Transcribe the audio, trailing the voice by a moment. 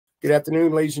Good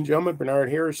afternoon, ladies and gentlemen.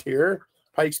 Bernard Harris here,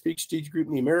 Pikes Peak Strategic Group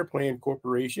and the Ameriplan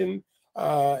Corporation.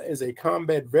 As a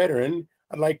combat veteran,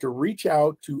 I'd like to reach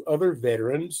out to other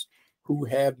veterans who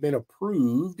have been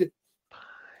approved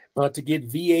to get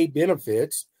VA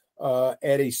benefits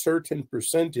at a certain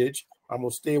percentage. I'm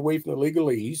going to stay away from the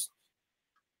legalese.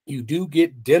 You do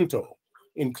get dental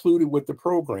included with the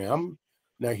program.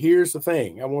 Now, here's the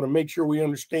thing. I want to make sure we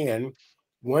understand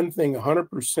one thing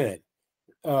 100%.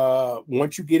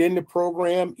 Once you get in the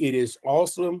program, it is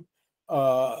awesome.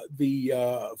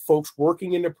 The folks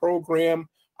working in the program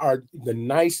are the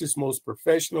nicest, most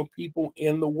professional people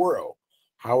in the world.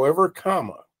 However,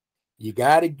 you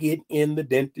got to get in the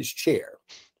dentist chair.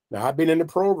 Now, I've been in the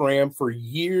program for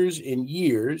years and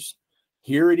years.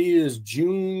 Here it is,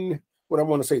 June, what I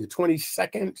want to say, the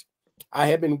 22nd. I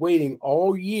have been waiting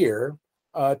all year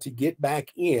to get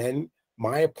back in.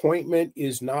 My appointment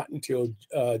is not until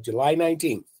July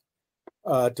 19th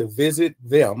to visit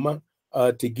them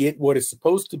to get what is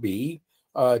supposed to be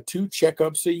 2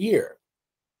 checkups a year.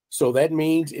 So that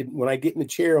means when I get in the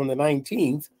chair on the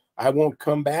 19th, I won't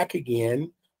come back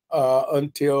again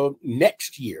until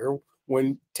next year,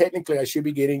 when technically I should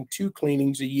be getting 2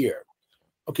 cleanings a year.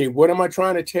 Okay, what am I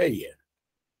trying to tell you?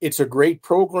 It's a great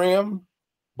program,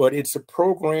 but it's a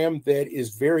program that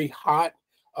is very hot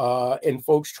and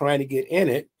folks trying to get in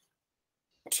it.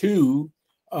 2,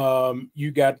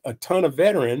 you got a ton of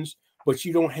veterans, but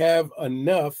you don't have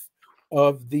enough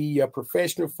of the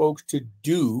professional folks to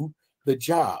do the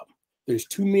job. There's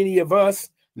too many of us,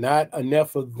 not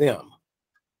enough of them.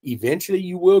 Eventually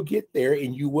you will get there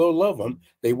and you will love them.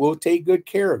 They will take good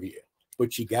care of you,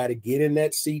 but you got to get in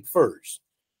that seat first.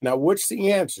 Now, what's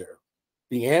the answer?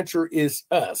 The answer is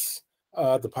us,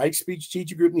 the Pikes Peak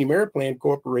Strategic Group and the Ameriplan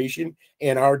Corporation,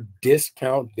 and our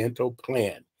discount dental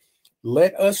plan.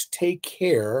 Let us take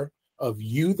care of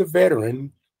you, the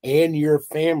veteran, and your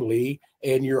family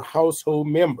and your household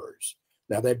members.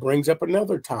 Now, that brings up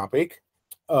another topic.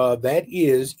 That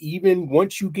is, even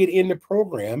once you get in the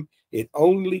program, it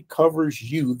only covers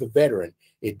you, the veteran.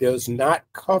 It does not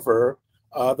cover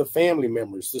the family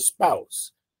members, the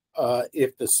spouse.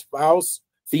 If the spouse,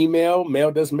 female,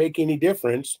 male, doesn't make any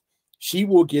difference, she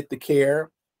will get the care.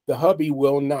 The hubby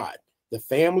will not. The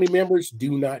family members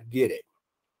do not get it.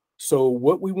 So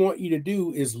what we want you to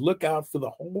do is look out for the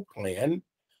whole plan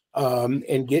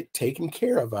and get taken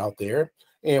care of out there.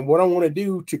 And what I want to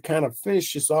do to kind of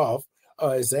finish this off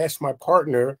is ask my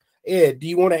partner, Ed, do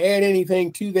you want to add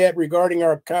anything to that regarding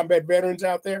our combat veterans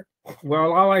out there?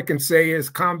 Well, all I can say is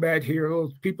combat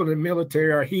heroes, people in the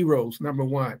military are heroes, number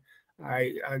one.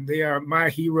 They are my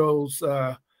heroes.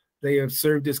 They have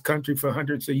served this country for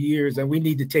hundreds of years, and we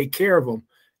need to take care of them.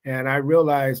 And I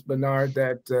realize, Bernard,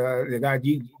 that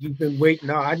you've been waiting.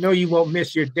 Now, I know you won't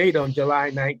miss your date on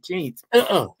July 19th.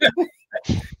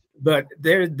 But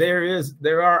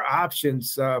there are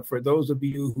options for those of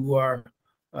you who are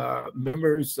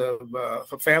members of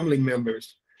family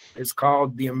members. It's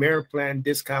called the Ameriplan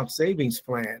Discount Savings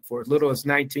Plan. For as little as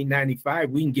 $19.95,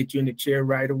 we can get you in the chair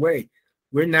right away.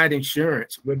 We're not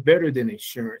insurance. We're better than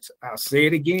insurance. I'll say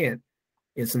it again.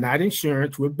 It's not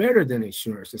insurance. We're better than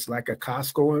insurance. It's like a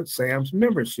Costco and Sam's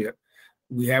membership.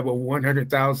 We have a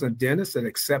 100,000 dentists that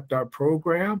accept our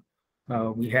program.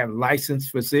 We have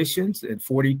licensed physicians in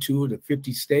 42 of the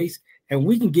 50 states, and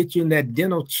we can get you in that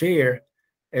dental chair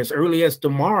as early as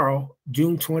tomorrow,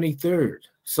 June 23rd.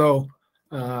 So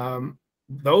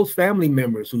those family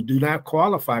members who do not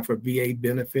qualify for VA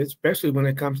benefits, especially when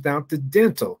it comes down to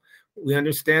dental, we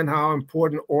understand how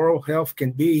important oral health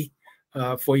can be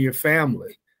for your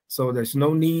family. So there's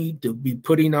no need to be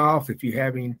putting off if you're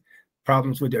having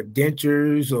problems with your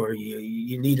dentures or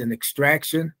you need an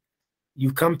extraction.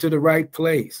 You come to the right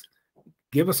place.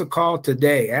 Give us a call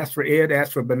today. Ask for Ed,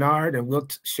 ask for Bernard, and we'll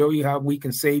show you how we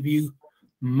can save you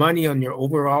money on your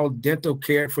overall dental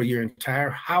care for your entire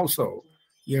household.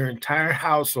 Your entire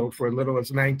household for as little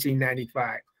as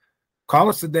 $19.95. Call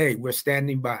us today. We're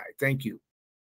standing by. Thank you.